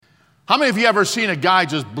How many of you ever seen a guy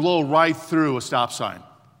just blow right through a stop sign?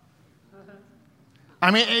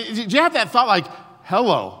 I mean, did you have that thought like,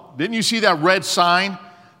 hello, didn't you see that red sign?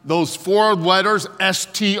 Those 4 letters,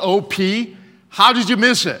 S-T-O-P? How did you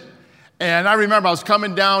miss it? And I remember I was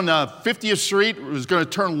coming down 50th Street, was going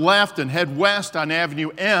to turn left and head west on Avenue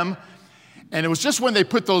M, and it was just when they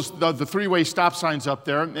put the 3-way stop signs up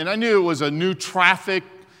there, and I knew it was a new traffic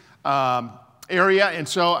area, and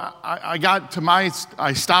so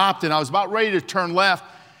I stopped, and I was about ready to turn left,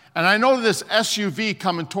 and I noticed this SUV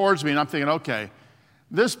coming towards me, and I'm thinking, okay,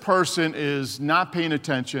 this person is not paying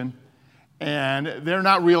attention, and they're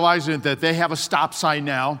not realizing that they have a stop sign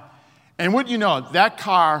now, and wouldn't you know it, that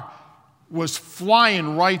car was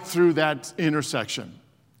flying right through that intersection.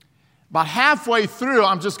 About halfway through,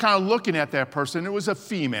 I'm just kind of looking at that person. It was a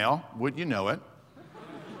female, wouldn't you know it?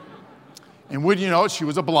 And wouldn't you know it, she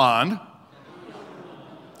was a blonde.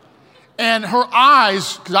 And her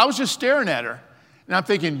eyes, because I was just staring at her, and I'm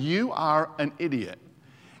thinking, you are an idiot.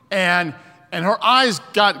 And her eyes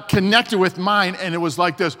got connected with mine, and it was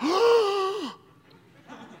like this.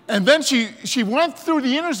 And then she went through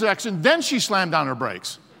the intersection, then she slammed down her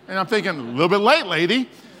brakes. And I'm thinking, a little bit late, lady.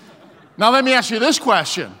 Now let me ask you this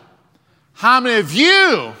question. How many of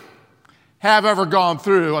you have ever gone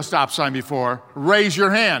through a stop sign before? Raise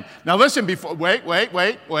your hand. Now listen,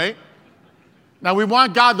 wait. Now we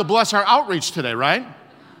want God to bless our outreach today, right?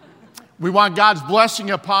 We want God's blessing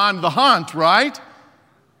upon the hunt, right?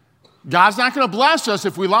 God's not going to bless us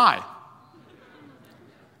if we lie.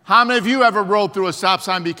 How many of you ever rolled through a stop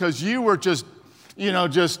sign because you were just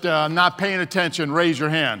not paying attention? Raise your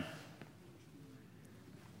hand.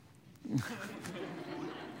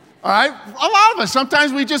 All right? A lot of us,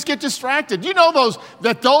 sometimes we just get distracted. You know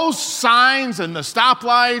those signs and the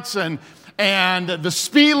stoplights and the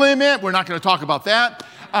speed limit, we're not going to talk about that.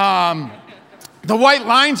 The white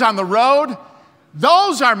lines on the road,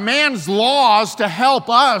 those are man's laws to help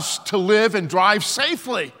us to live and drive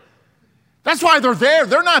safely. That's why they're there.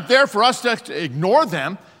 They're not there for us to ignore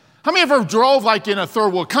them. How many ever drove like in a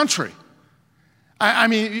third world country? I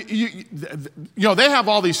mean, they have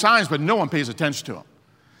all these signs, but no one pays attention to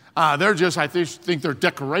them. They're just, I think they're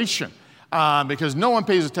decoration because no one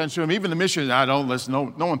pays attention to them. Even the missionaries,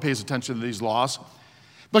 no one pays attention to these laws.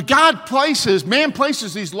 But man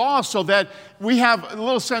places these laws so that we have a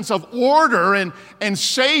little sense of order and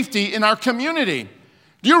safety in our community.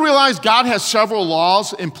 Do you realize God has several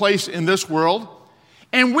laws in place in this world?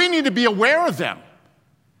 And we need to be aware of them.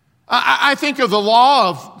 I think of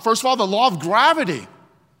first of all, the law of gravity.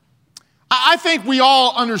 I think we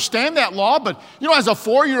all understand that law, but as a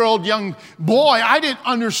 4-year-old young boy, I didn't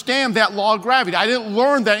understand that law of gravity. I didn't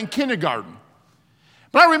learn that in kindergarten.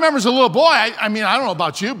 But I remember as a little boy, I don't know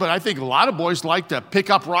about you, but I think a lot of boys like to pick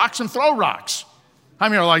up rocks and throw rocks. How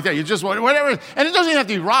many are like that? You just, whatever, and it doesn't even have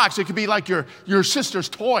to be rocks. It could be like your sister's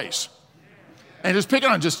toys. And just pick it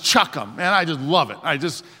up and just chuck them. Man, I just love it. I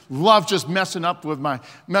just love just messing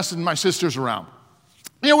my sisters around.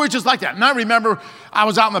 We're just like that. And I remember I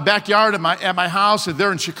was out in the backyard at my house, and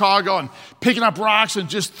they're in Chicago, and picking up rocks and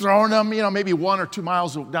just throwing them, maybe 1 or 2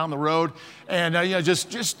 miles down the road, and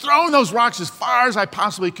just throwing those rocks as far as I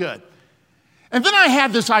possibly could. And then I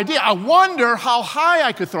had this idea. I wonder how high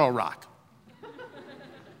I could throw a rock.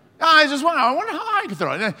 I wonder how high I could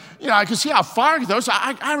throw it. And, I could see how far I could throw it. So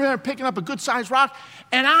I remember picking up a good-sized rock,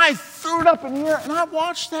 and I threw it up in the air, and I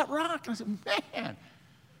watched that rock. And I said, man,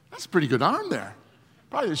 that's a pretty good arm there.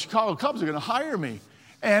 Probably the Chicago Cubs are going to hire me.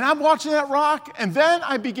 And I'm watching that rock, and then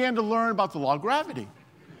I began to learn about the law of gravity.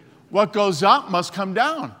 What goes up must come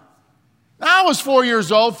down. Now, I was 4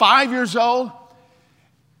 years old, 5 years old,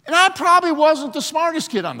 and I probably wasn't the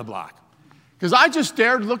smartest kid on the block. Because I just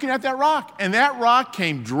stared looking at that rock, and that rock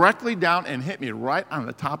came directly down and hit me right on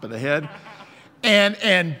the top of the head.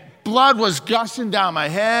 And blood was gushing down my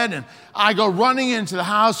head, and I go running into the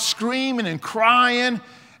house screaming and crying.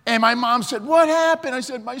 And my mom said, "What happened?" I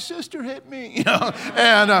said, "My sister hit me."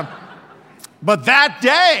 But that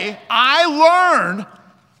day, I learned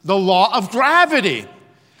the law of gravity.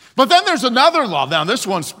 But then there's another law. Now, this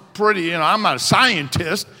one's pretty, I'm not a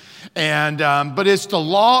scientist, but it's the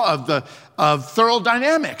law of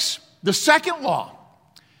thermodynamics, the second law.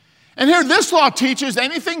 And here, this law teaches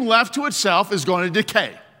anything left to itself is going to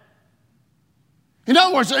decay. In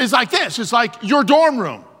other words, it's like this. It's like your dorm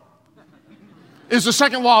room is the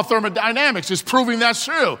second law of thermodynamics. It's proving that's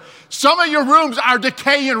true. Some of your rooms are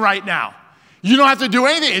decaying right now. You don't have to do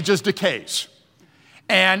anything. It just decays.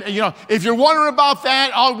 And, if you're wondering about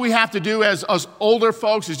that, all we have to do as us older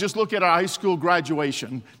folks is just look at our high school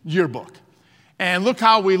graduation yearbook. And look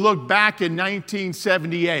how we look back in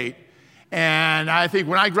 1978. And I think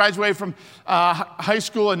when I graduated from high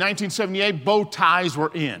school in 1978, bow ties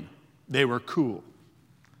were in. They were cool.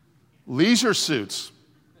 Leisure suits.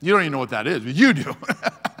 You don't even know what that is, but you do.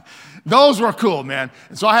 Those were cool, man.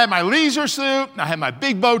 And so I had my leisure suit, and I had my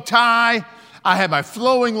big bow tie. I had my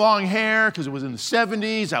flowing long hair because it was in the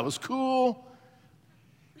 70s. I was cool.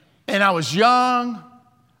 And I was young.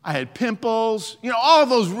 I had pimples. You know, all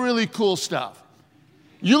those really cool stuff.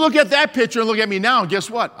 You look at that picture and look at me now, and guess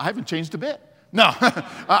what? I haven't changed a bit. No,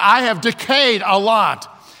 I have decayed a lot.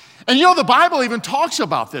 And you know, the Bible even talks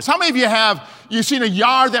about this. How many of you you've seen a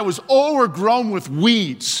yard that was overgrown with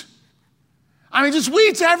weeds? I mean, just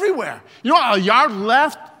weeds everywhere. You know, a yard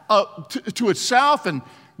left to itself and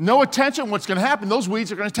no attention, what's going to happen? Those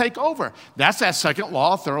weeds are going to take over. That's that second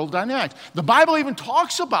law of thermodynamics. The Bible even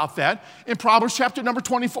talks about that in Proverbs chapter number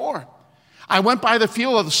 24. I went by the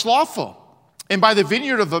field of the slothful, and by the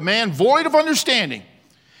vineyard of a man void of understanding.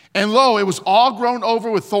 And lo, it was all grown over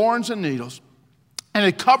with thorns and needles, and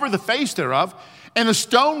it covered the face thereof, and the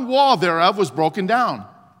stone wall thereof was broken down.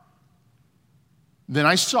 Then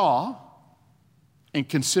I saw and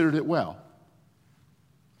considered it well.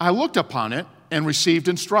 I looked upon it and received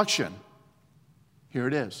instruction. Here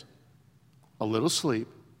it is. A little sleep,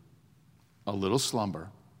 a little slumber,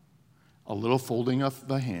 a little folding of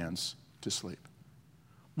the hands to sleep.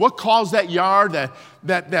 What caused that yard,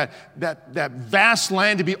 that vast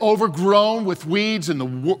land to be overgrown with weeds and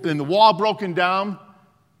the wall broken down?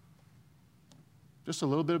 Just a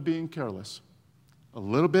little bit of being careless, a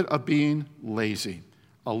little bit of being lazy,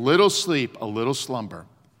 a little sleep, a little slumber.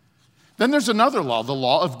 Then there's another law, the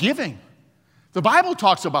law of giving. The Bible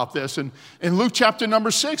talks about this in Luke chapter number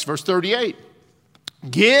 6, verse 38.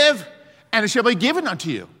 Give, and it shall be given unto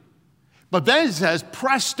you. But then it says,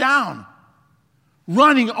 press down,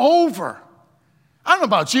 running over. I don't know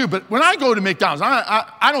about you, but when I go to McDonald's,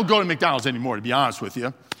 I don't go to McDonald's anymore, to be honest with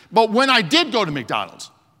you. But when I did go to McDonald's,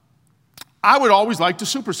 I would always like to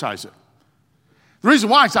supersize it. The reason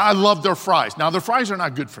why is I love their fries. Now, their fries are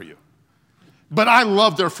not good for you, but I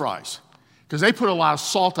love their fries because they put a lot of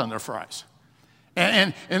salt on their fries.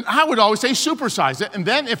 And I would always say supersize it. And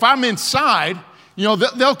then if I'm inside, you know,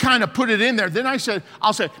 they'll kind of put it in there. Then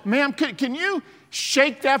I'll say, ma'am, can you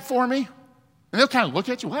shake that for me? And they'll kind of look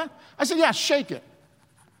at you, what? I said, yeah, shake it.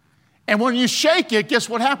 And when you shake it, guess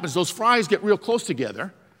what happens? Those fries get real close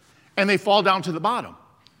together, and they fall down to the bottom.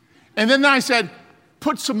 And then I said,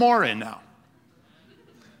 put some more in now.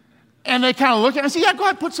 And they kind of look at it, and I said, yeah, go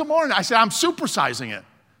ahead, put some more in. I said, I'm supersizing it.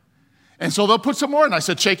 And so they'll put some more in. I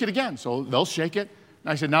said, shake it again. So they'll shake it.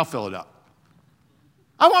 And I said, now fill it up.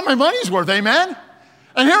 I want my money's worth, amen?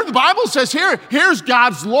 And here the Bible says, here's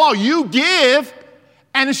God's law. You give,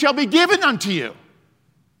 and it shall be given unto you.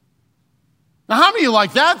 Now, how many of you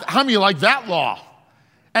like that? How many of you like that law?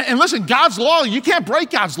 And listen, God's law, you can't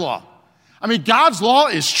break God's law. I mean, God's law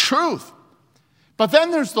is truth. But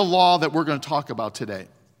then there's the law that we're going to talk about today.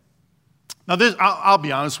 Now, I'll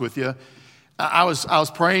be honest with you. I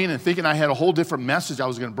was praying and thinking I had a whole different message I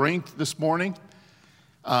was going to bring this morning.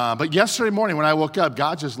 But yesterday morning when I woke up,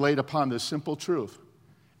 God just laid upon this simple truth.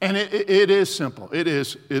 And it is simple.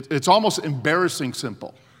 It's almost embarrassing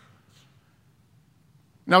simple.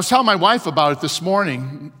 And I was telling my wife about it this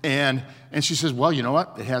morning, and she says, well, you know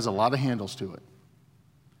what? It has a lot of handles to it.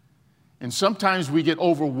 And sometimes we get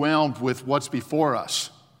overwhelmed with what's before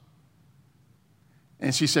us.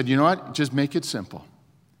 And she said, you know what? Just make it simple.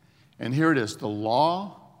 And here it is, the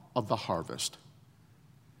law of the harvest.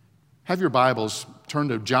 Have your Bibles turn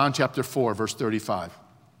to John chapter 4, verse 35.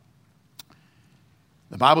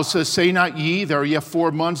 The Bible says, say not ye, there are yet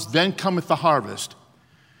 4 months, then cometh the harvest.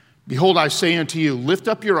 Behold, I say unto you, lift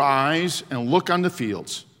up your eyes and look on the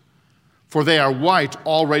fields, for they are white,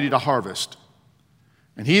 all ready to harvest.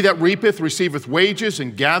 And he that reapeth receiveth wages,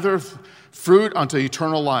 and gathereth fruit unto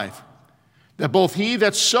eternal life, that both he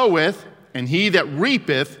that soweth and he that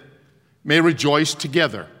reapeth may rejoice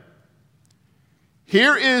together.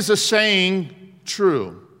 Here is a saying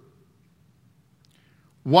true.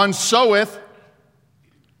 One soweth,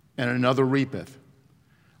 and another reapeth.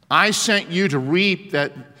 I sent you to reap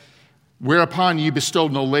that whereupon ye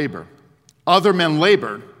bestowed no labor. Other men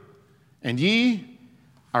labored, and ye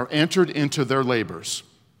are entered into their labors.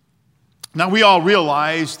 Now we all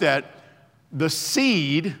realize that the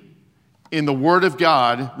seed in the Word of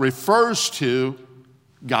God refers to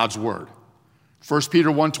God's Word. 1 Peter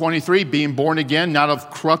 1:23, being born again, not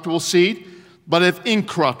of corruptible seed, but of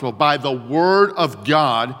incorruptible, by the Word of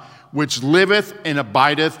God, which liveth and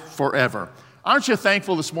abideth forever. Aren't you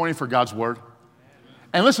thankful this morning for God's Word?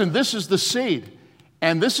 And listen, this is the seed.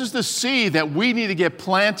 And this is the seed that we need to get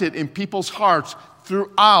planted in people's hearts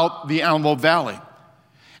throughout the Antelope Valley.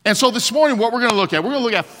 And so this morning, what we're going to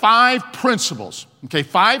look at 5 principles. Okay,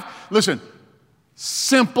 5, listen,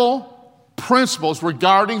 simple principles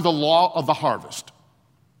regarding the law of the harvest.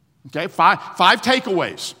 Okay, 5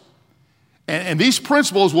 takeaways. And these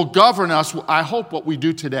principles will govern us, I hope, what we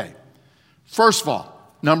do today. First of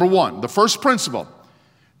all, number 1, the first principle,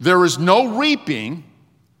 there is no reaping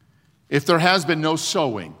if there has been no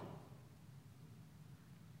sowing.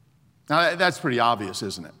 Now, that's pretty obvious,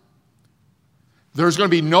 isn't it? There's going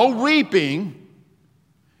to be no reaping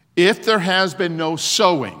if there has been no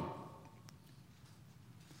sowing.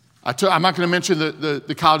 I'm not going to mention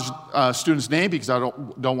the college student's name because I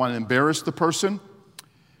don't want to embarrass the person.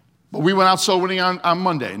 But we went out soul winning on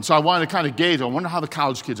Monday, and so I wanted to kind of gauge, I wonder how the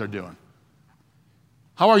college kids are doing.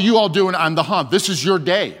 How are you all doing on the hump? This is your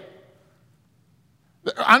day.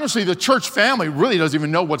 Honestly, the church family really doesn't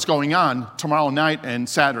even know what's going on tomorrow night and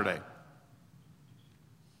Saturday.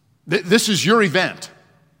 This is your event.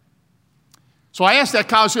 So I asked that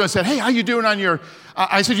college student, I said, hey, how you doing on your,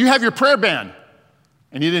 I said, you have your prayer band.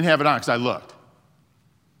 And he didn't have it on because I looked.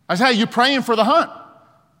 I said, hey, you praying for the hunt?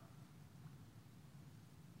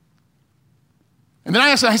 And then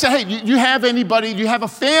I said, hey, do you have anybody, do you have a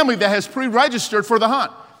family that has pre-registered for the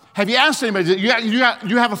hunt? Have you asked anybody, do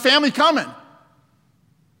you have a family coming?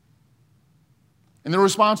 And the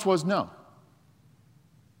response was no.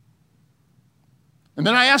 And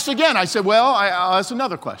then I asked again. I said, well, I'll ask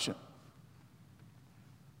another question.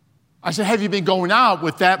 I said, have you been going out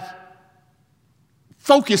with that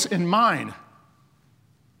focus in mind?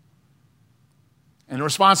 And the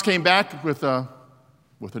response came back with a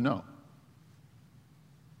no.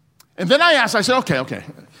 And then I asked, I said, okay.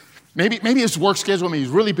 Maybe his work schedule, maybe he's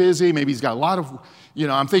really busy, maybe he's got a lot of,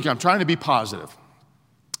 I'm trying to be positive.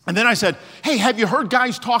 And then I said, hey, have you heard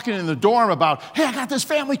guys talking in the dorm about, hey, I got this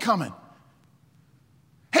family coming.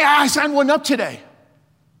 Hey, I signed one up today.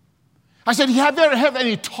 I said, have you ever have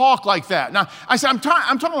any talk like that? Now, I said, I'm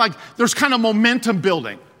talking like there's kind of momentum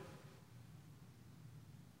building.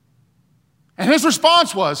 And his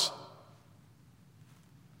response was,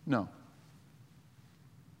 no.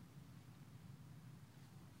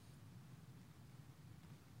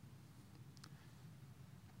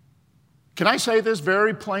 Can I say this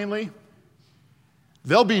very plainly?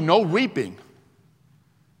 There'll be no reaping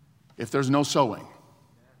if there's no sowing.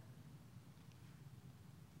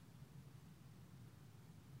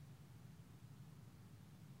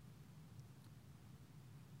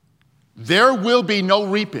 There will be no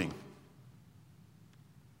reaping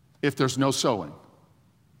if there's no sowing.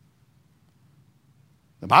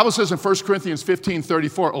 The Bible says in 1 Corinthians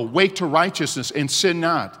 15:34, awake to righteousness and sin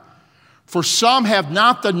not. For some have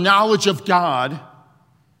not the knowledge of God.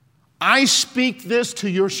 I speak this to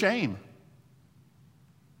your shame.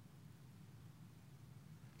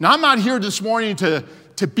 Now, I'm not here this morning to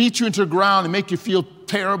beat you into the ground and make you feel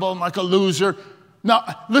terrible and like a loser. No,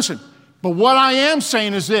 listen, but what I am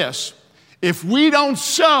saying is this. If we don't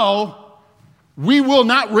sow, we will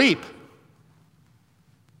not reap.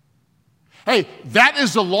 Hey, that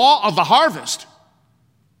is the law of the harvest.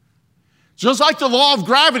 Just like the law of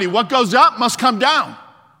gravity, what goes up must come down.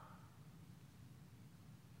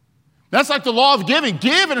 That's like the law of giving.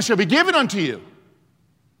 Give and it shall be given unto you.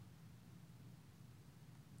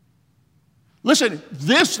 Listen,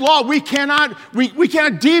 this law, we cannot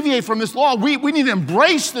deviate from this law. We need to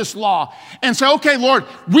embrace this law and say, okay, Lord,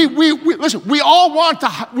 listen, we all want to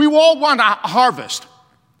harvest.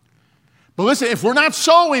 But listen, if we're not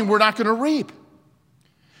sowing, we're not going to reap.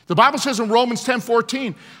 The Bible says in Romans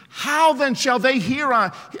 10:14, how then shall they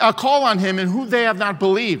call on him in whom they have not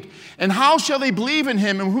believed? And how shall they believe in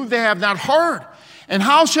him in whom they have not heard? And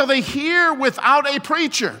how shall they hear without a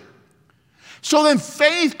preacher? So then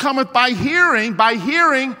faith cometh by hearing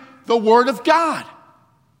the word of God.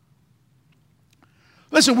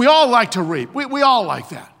 Listen, we all like to reap. We all like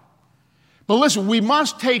that. But listen, we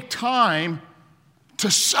must take time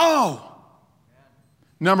to sow.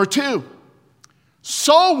 Number 2,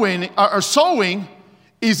 sowing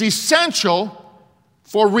is essential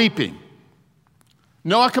for reaping.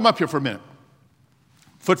 Noah, come up here for a minute.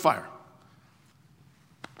 Foot fire.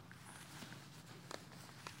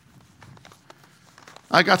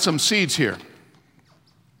 I got some seeds here.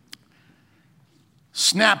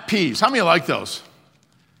 Snap peas. How many like those?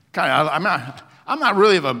 I'm not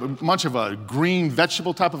really much of a green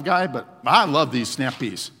vegetable type of guy, but I love these snap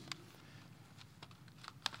peas.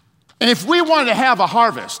 And if we wanted to have a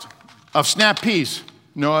harvest of snap peas,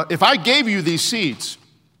 Noah, if I gave you these seeds,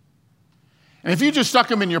 and if you just stuck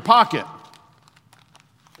them in your pocket,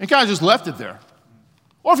 and kind of just left it there,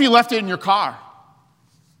 or if you left it in your car,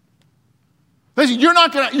 Listen, you're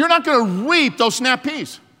not gonna reap those snap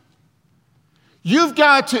peas. You've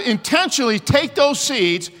got to intentionally take those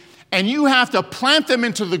seeds and you have to plant them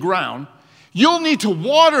into the ground. You'll need to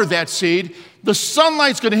water that seed. The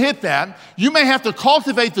sunlight's gonna hit that. You may have to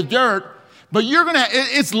cultivate the dirt, but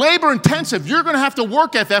it's labor intensive. You're gonna have to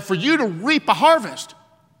work at that for you to reap a harvest.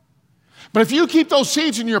 But if you keep those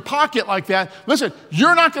seeds in your pocket like that, listen,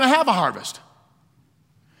 you're not gonna have a harvest.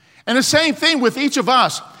 And the same thing with each of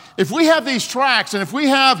us. If we have these tracts and if we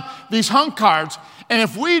have these hunt cards, and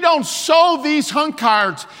if we don't sow these hunt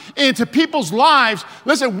cards into people's lives,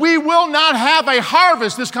 listen, we will not have a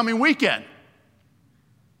harvest this coming weekend.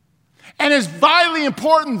 And it's vitally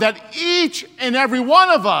important that each and every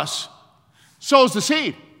one of us sows the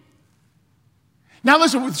seed. Now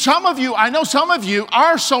listen, with some of you, I know some of you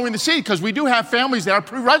are sowing the seed because we do have families that are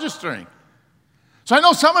pre-registering. So I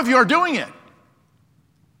know some of you are doing it.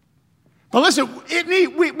 But listen,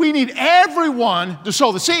 we need everyone to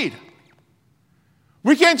sow the seed.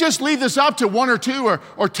 We can't just leave this up to 1 or 2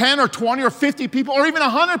 or 10 or 20 or 50 people or even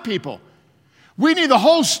 100 people. We need the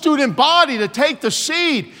whole student body to take the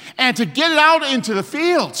seed and to get it out into the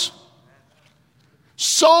fields.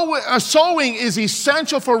 Sowing is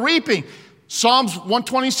essential for reaping. Psalms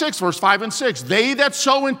 126, verse 5 and 6. They that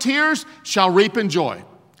sow in tears shall reap in joy.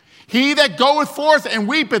 He that goeth forth and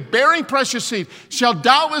weepeth, bearing precious seed, shall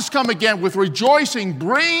doubtless come again with rejoicing,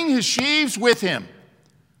 bringing his sheaves with him.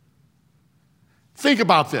 Think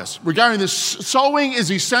about this. Regarding this, sowing is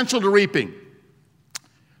essential to reaping.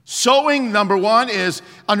 Sowing, number one, is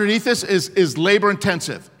underneath this is labor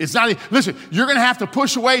intensive. It's not, listen, you're going to have to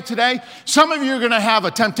push away today. Some of you are going to have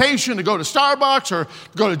a temptation to go to Starbucks or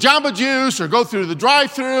go to Jamba Juice or go through the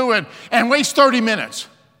drive-thru and waste 30 minutes.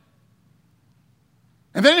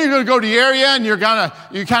 And then you're going to go to the area and you kind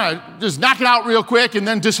of just knock it out real quick and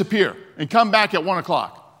then disappear and come back at 1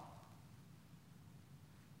 o'clock.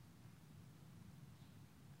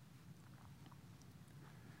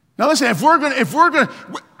 Now listen, if we're going to,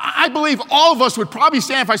 I believe all of us would probably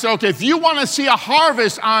stand if I said, okay, if you want to see a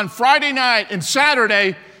harvest on Friday night and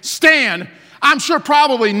Saturday, stand. I'm sure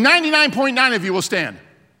probably 99.9 of you will stand.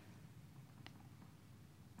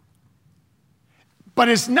 But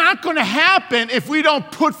it's not going to happen if we don't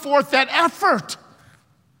put forth that effort.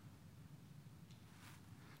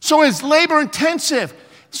 So it's labor intensive.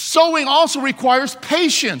 Sowing also requires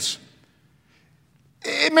patience.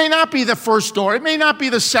 It may not be the first door. It may not be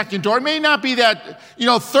the second door. It may not be that,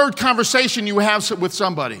 third conversation you have with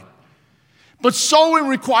somebody. But sowing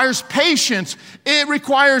requires patience. It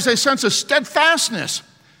requires a sense of steadfastness.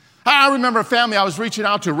 I remember a family I was reaching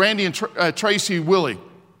out to, Randy and Tracy Willie.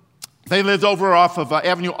 They lived over off of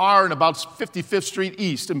Avenue R and about 55th Street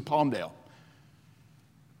East in Palmdale.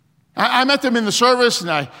 I met them in the service, and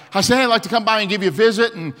I said, hey, I'd like to come by and give you a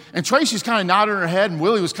visit. And Tracy's kind of nodding her head, and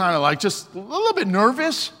Willie was kind of like just a little bit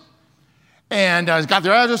nervous. And I got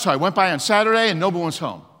their address, so I went by on Saturday, and no one was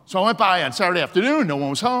home. So I went by on Saturday afternoon, no one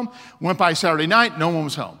was home. Went by Saturday night, no one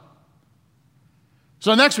was home.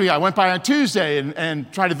 So next week, I went by on Tuesday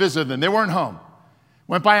and tried to visit them. They weren't home.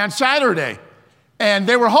 Went by on Saturday, and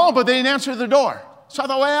they were home, but they didn't answer the door. So I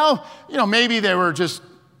thought, well, maybe they were just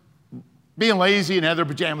being lazy and had their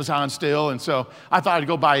pajamas on still, and so I thought I'd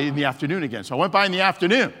go by in the afternoon again. So I went by in the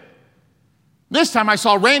afternoon. This time I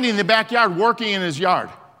saw Randy in the backyard working in his yard.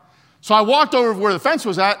 So I walked over where the fence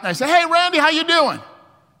was at, and I said, hey, Randy, how you doing?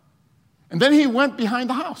 And then he went behind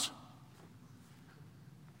the house.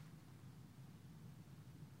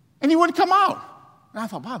 And he wouldn't come out. And I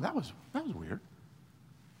thought, wow, that was weird.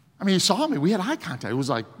 I mean, he saw me. We had eye contact. It was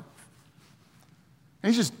like,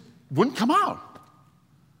 and he just wouldn't come out.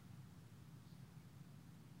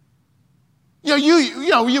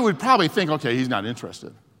 You would probably think, okay, he's not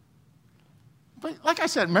interested. But like I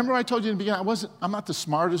said, remember I told you in the beginning, I'm not the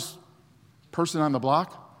smartest person on the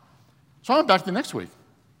block. So I went back the next week.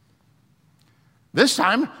 This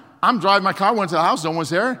time, I'm driving my car, went to the house, no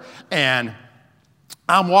one's there, and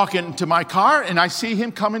I'm walking to my car, and I see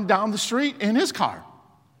him coming down the street in his car.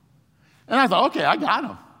 And I thought, okay, I got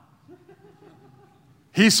him.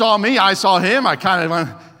 He saw me, I saw him, I kind of went,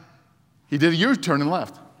 he did a U-turn and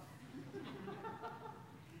left.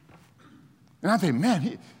 And I think,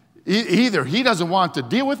 man, either he doesn't want to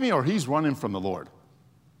deal with me or he's running from the Lord.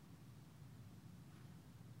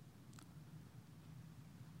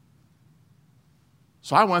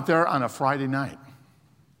 So I went there on a Friday night.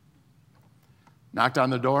 Knocked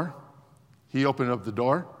on the door. He opened up the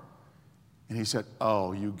door. And he said,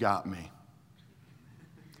 oh, you got me.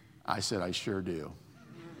 I said, I sure do.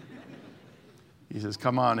 He says,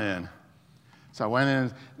 come on in. So I went in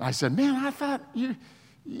and I said, man, I thought you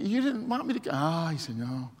didn't want me to go. Oh, he said,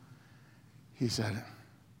 no. he said,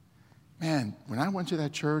 man, when I went to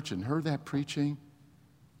that church and heard that preaching,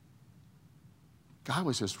 God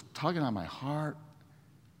was just tugging on my heart.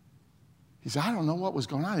 He said, I don't know what was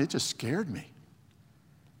going on. It just scared me.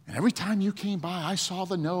 And every time you came by, I saw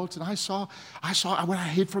the notes, and I saw when I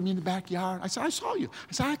hid from you in the backyard. I said, I saw you.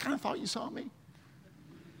 I said, I kind of thought you saw me.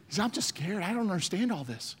 He said, I'm just scared. I don't understand all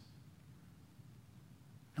this.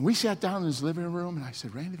 And we sat down in his living room, and I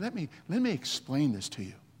said, Randy, let me explain this to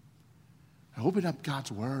you. I opened up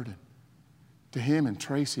God's word to him and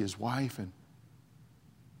Tracy, his wife,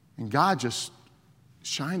 and God just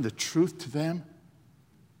shined the truth to them.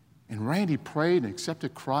 And Randy prayed and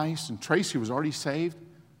accepted Christ, and Tracy was already saved.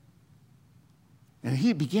 And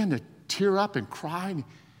he began to tear up and cry,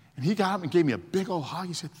 and he got up and gave me a big old hug.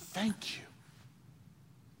 He said, thank you.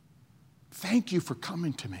 Thank you for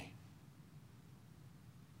coming to me.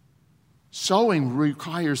 Sowing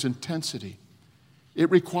requires intensity. It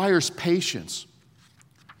requires patience.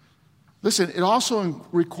 Listen, it also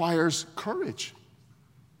requires courage.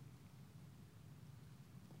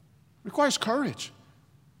 It requires courage.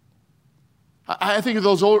 I think of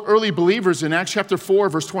those early believers in Acts chapter 4,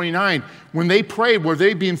 verse 29, when they prayed, were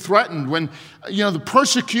they being threatened, when the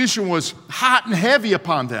persecution was hot and heavy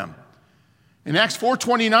upon them. In Acts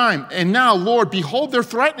 4:29, and now, Lord, behold their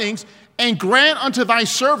threatenings, and grant unto thy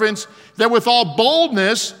servants that with all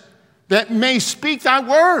boldness that may speak thy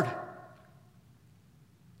word.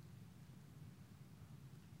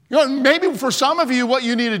 Maybe for some of you, what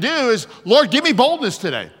you need to do is, Lord, give me boldness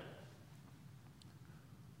today.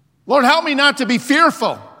 Lord, help me not to be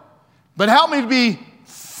fearful, but help me to be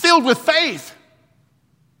filled with faith.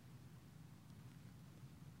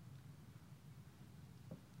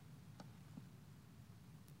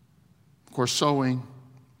 Of course, sowing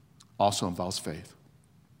also involves faith.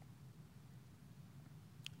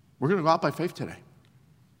 We're going to go out by faith today.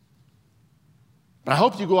 But I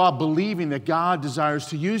hope you go out believing that God desires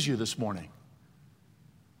to use you this morning.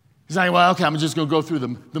 He's like, well, okay, I'm just going to go through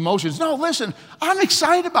the motions. No, listen, I'm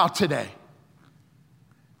excited about today.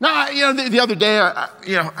 Now, the other day,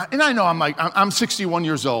 and I know I'm 61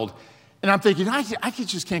 years old, and I'm thinking, I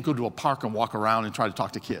just can't go to a park and walk around and try to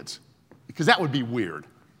talk to kids, because that would be weird.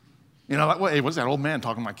 Like, hey, what's that old man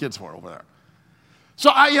talking to my kids for over there?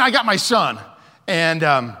 So I got my son, and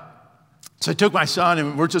so I took my son,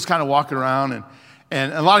 and we're just kind of walking around,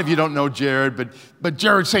 and a lot of you don't know Jared, but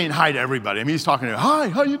Jared's saying hi to everybody. I mean, he's talking to, hi,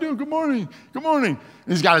 how you doing? Good morning, good morning.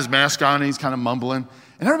 And he's got his mask on, and he's kind of mumbling,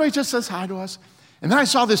 and everybody just says hi to us. And then I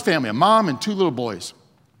saw this family, a mom and two little boys.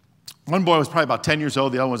 One boy was probably about 10 years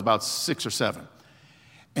old, the other one was about 6 or 7.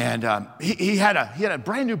 And he had a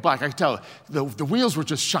brand new bike. I could tell the wheels were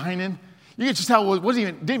just shining. You could just tell it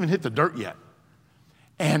didn't even hit the dirt yet.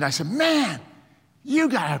 And I said, man, you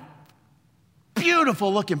got a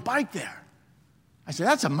beautiful looking bike there. I said,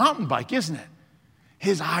 that's a mountain bike, isn't it?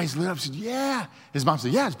 His eyes lit up. He said, yeah. His mom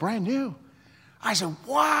said, yeah, it's brand new. I said,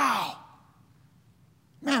 wow.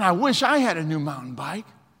 Man, I wish I had a new mountain bike.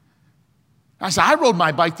 I said, I rode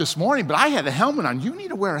my bike this morning, but I had a helmet on. You need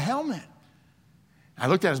to wear a helmet. I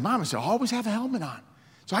looked at his mom and said, always have a helmet on.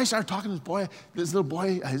 So I started talking to this little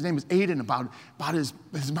boy, his name is Aiden, about his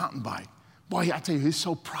mountain bike. Boy, I tell you, he's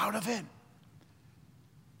so proud of it.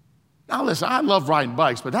 Now listen, I love riding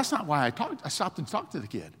bikes, but that's not why I stopped and talked to the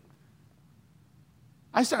kid.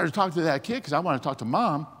 I started talking to that kid because I wanted to talk to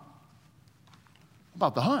mom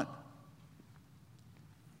about the hunt.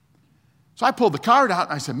 So I pulled the card out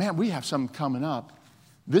and I said, man, we have something coming up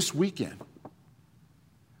this weekend.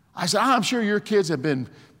 I said, I'm sure your kids have been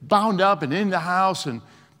bound up and in the house and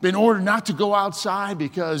been ordered not to go outside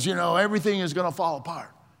because, everything is going to fall apart.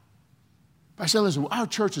 But I said, listen, our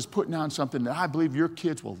church is putting on something that I believe your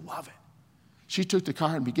kids will love it. She took the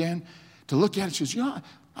card and began to look at it. She says,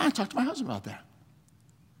 I talked to my husband about that.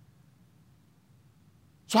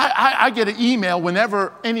 So I get an email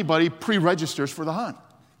whenever anybody pre-registers for the hunt.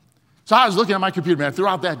 So I was looking at my computer, man,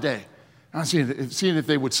 throughout that day. And I was seeing if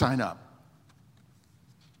they would sign up.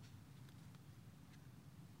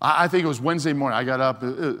 I think it was Wednesday morning. I got up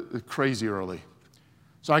crazy early.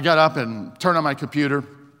 So I got up and turned on my computer,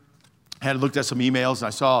 had looked at some emails, and I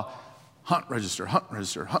saw hunt register, hunt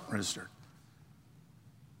register, hunt register.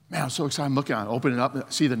 Man, I was so excited. I'm looking at it, open it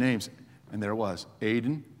up, see the names. And there it was,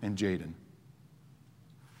 Aiden and Jaden.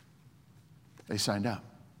 They signed up.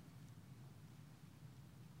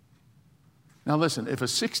 Now listen, if a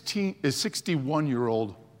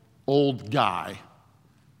 61-year-old old guy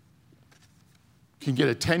can get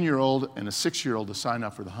a 10-year-old and a 6-year-old to sign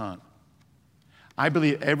up for the hunt, I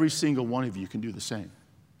believe every single one of you can do the same.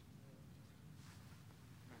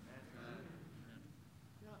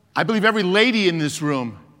 I believe every lady in this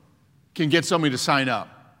room can get somebody to sign up?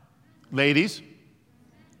 Ladies?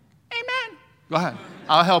 Amen. Go ahead.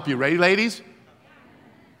 I'll help you. Ready, ladies?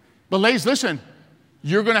 But ladies, listen,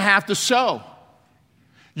 you're going to have to sow.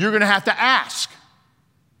 You're going to have to ask.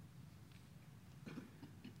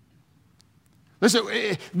 Listen,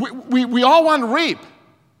 we all want to reap,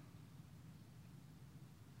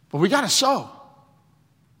 but we got to sow.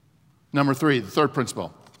 Number 3, the third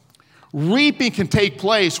principle. Reaping can take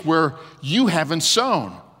place where you haven't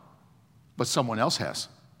sown, but someone else has.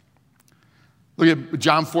 Look at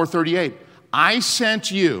John 4:38. I sent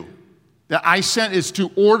you. That I sent is to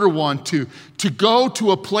order one to go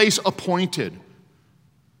to a place appointed.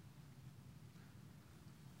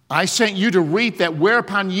 I sent you to reap that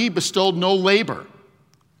whereupon ye bestowed no labor.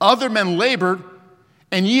 Other men labored,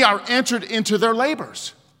 and ye are entered into their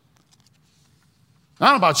labors. I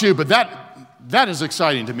don't know about you, but that is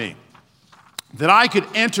exciting to me. That I could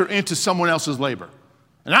enter into someone else's labor.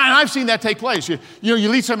 And I've seen that take place. You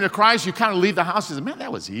lead somebody to Christ, you kind of leave the house and say, man,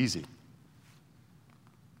 that was easy.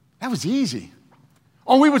 That was easy.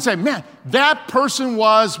 Or we would say, man, that person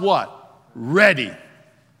was what? Ready.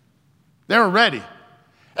 They were ready.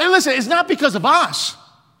 And listen, it's not because of us.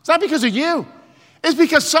 It's not because of you. It's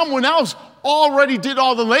because someone else already did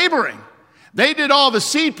all the laboring. They did all the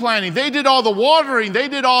seed planting. They did all the watering. They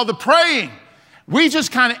did all the praying. We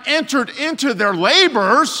just kind of entered into their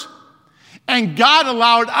labors, and God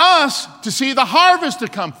allowed us to see the harvest to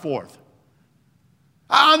come forth.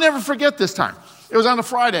 I'll never forget this time. It was on a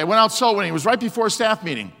Friday. I went out soul winning. It was right before a staff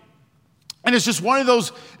meeting. And it's just one of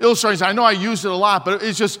those illustrations. I know I used it a lot, but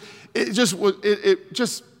it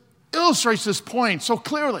just illustrates this point so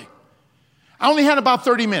clearly. I only had about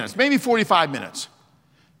 30 minutes, maybe 45 minutes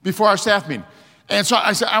before our staff meeting. And so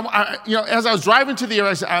I said, as I was driving to the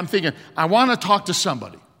area, I'm thinking, I want to talk to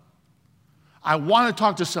somebody. I want to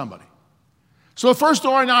talk to somebody. So the first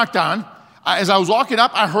door I knocked on, as I was walking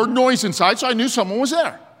up, I heard noise inside, so I knew someone was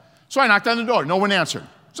there. So I knocked on the door. No one answered.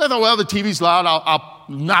 So I thought, well, the TV's loud. I'll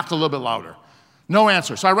knock a little bit louder. No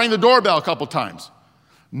answer. So I rang the doorbell a couple times.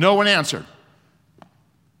 No one answered.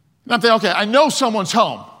 And I'm thinking, okay, I know someone's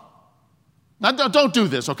home. Now, don't do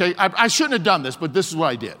this, okay? I shouldn't have done this, but this is what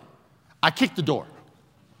I did. I kicked the door.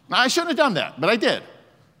 Now, I shouldn't have done that, but I did.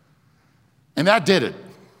 And that did it.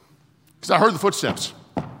 Because I heard the footsteps.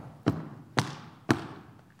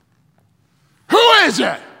 Who is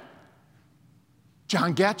it?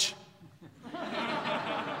 John Getch?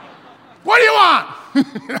 What do you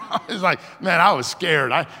want? It's like, man, I was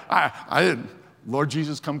scared. I didn't, Lord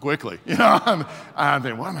Jesus, come quickly. I'm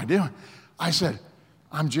thinking, what am I doing? I said,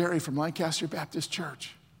 I'm Jerry from Lancaster Baptist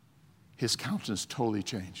Church. His countenance totally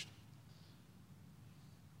changed.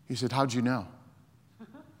 He said, how'd you know?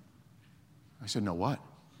 I said, no what?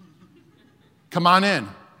 Come on in.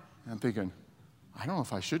 I'm thinking, I don't know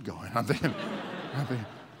if I should go in. I'm thinking,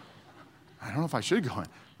 I don't know if I should go in.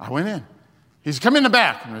 I went in. He said, come in the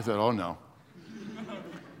back. And I said, oh no.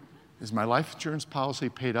 Is my life insurance policy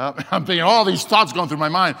paid up? I'm thinking all these thoughts going through my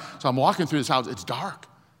mind. So I'm walking through this house. It's dark.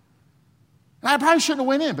 And I probably shouldn't have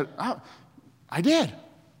went in, but I did.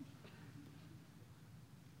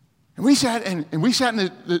 And we sat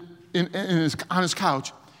on his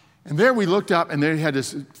couch, and there we looked up, and there he had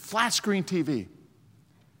this flat screen TV.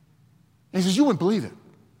 And he says, you wouldn't believe it.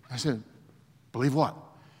 I said, believe what?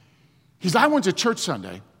 He said, I went to church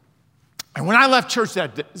Sunday, and when I left church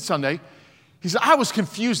that Sunday, he said, I was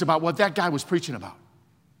confused about what that guy was preaching about.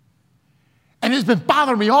 And it's been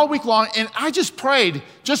bothering me all week long, and I just prayed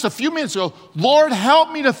just a few minutes ago, Lord,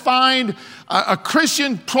 help me to find a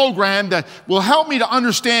Christian program that will help me to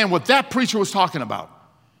understand what that preacher was talking about.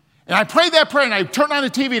 And I prayed that prayer, and I turned on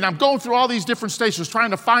the TV, and I'm going through all these different stations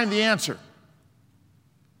trying to find the answer.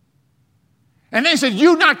 And they said,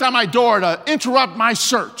 you knocked on my door to interrupt my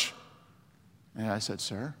search. And I said,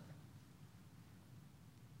 sir,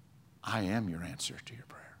 I am your answer to your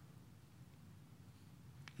prayer.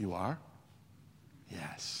 You are?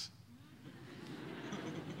 Yes.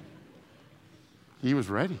 He was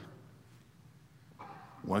ready.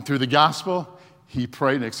 Went through the gospel. He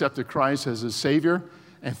prayed and accepted Christ as his Savior.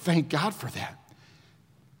 And thank God for that.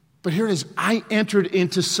 But here it is. I entered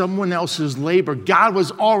into someone else's labor. God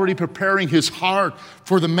was already preparing his heart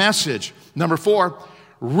for the message. Number 4,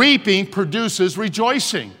 reaping produces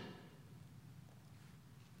rejoicing.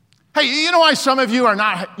 Hey, you know why some of you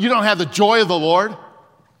you don't have the joy of the Lord?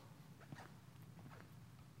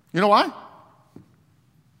 You know why?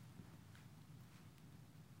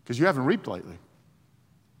 Because you haven't reaped lately.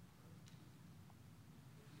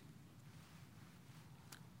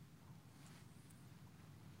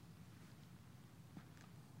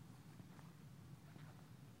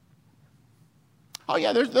 Oh,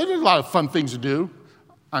 yeah, there's a lot of fun things to do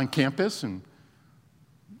on campus and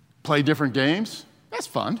play different games. That's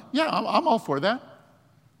fun. Yeah, I'm all for that.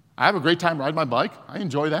 I have a great time riding my bike. I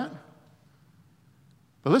enjoy that.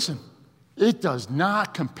 But listen, it does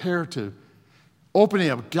not compare to opening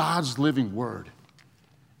up God's living word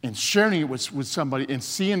and sharing it with somebody and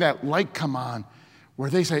seeing that light come on where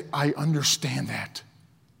they say, I understand that.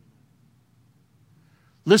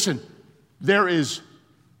 Listen, there is,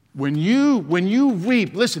 when you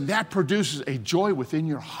reap, listen, that produces a joy within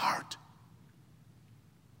your heart.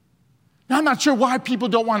 Now, I'm not sure why people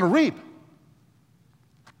don't want to reap.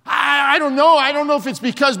 I don't know. I don't know if it's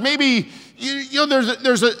because maybe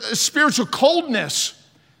there's a spiritual coldness.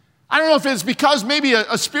 I don't know if it's because maybe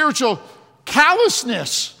a spiritual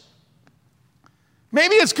callousness.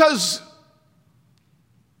 Maybe it's because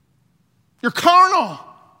you're carnal.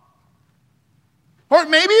 Or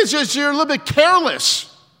maybe it's just you're a little bit careless.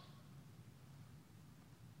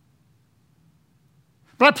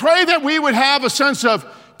 But I pray that we would have a sense of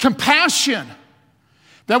compassion,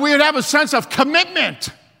 that we would have a sense of commitment,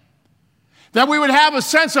 that we would have a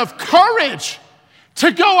sense of courage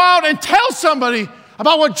to go out and tell somebody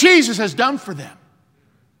about what Jesus has done for them.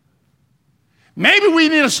 Maybe we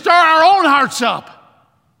need to stir our own hearts up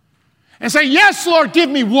and say, yes, Lord, give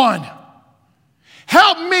me one.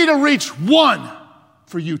 Help me to reach one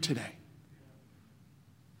for you today.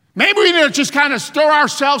 Maybe we need to just kind of stir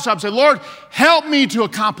ourselves up and say, Lord, help me to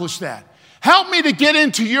accomplish that. Help me to get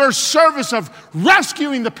into your service of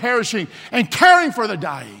rescuing the perishing and caring for the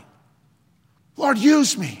dying. Lord,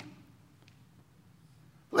 use me.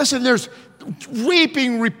 Listen, there's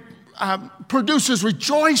reaping produces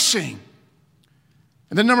rejoicing.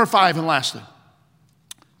 And then number 5, and lastly,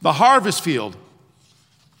 the harvest field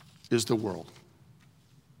is the world.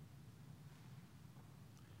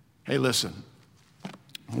 Hey, listen,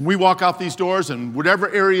 when we walk out these doors and whatever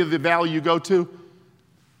area of the valley you go to,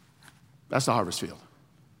 that's the harvest field.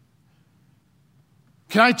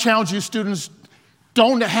 Can I challenge you, students?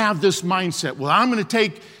 Don't have this mindset. Well, I'm going to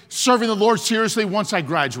take serving the Lord seriously once I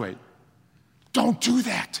graduate. Don't do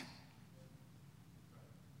that.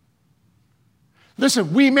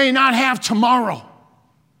 Listen, we may not have tomorrow.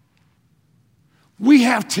 We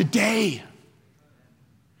have today.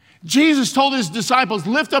 Jesus told his disciples,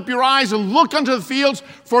 lift up your eyes and look unto the fields,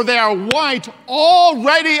 for they are white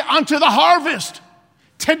already unto the harvest.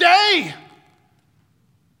 Today.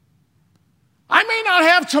 I may not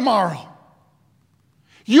have tomorrow.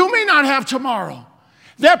 You may not have tomorrow.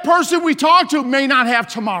 That person we talk to may not have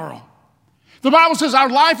tomorrow. The Bible says our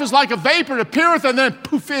life is like a vapor, it appeareth and then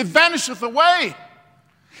poof, it vanisheth away.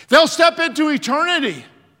 They'll step into eternity.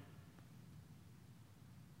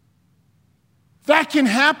 That can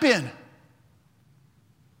happen.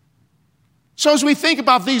 So as we think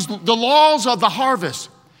about these, the laws of the harvest,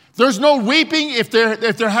 there's no reaping if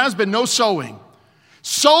there has been no sowing.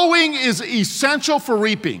 Sowing is essential for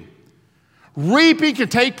reaping. Reaping can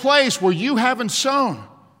take place where you haven't sown,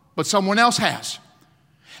 but someone else has.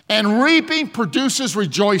 And reaping produces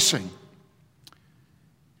rejoicing.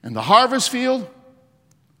 And the harvest field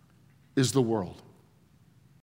is the world.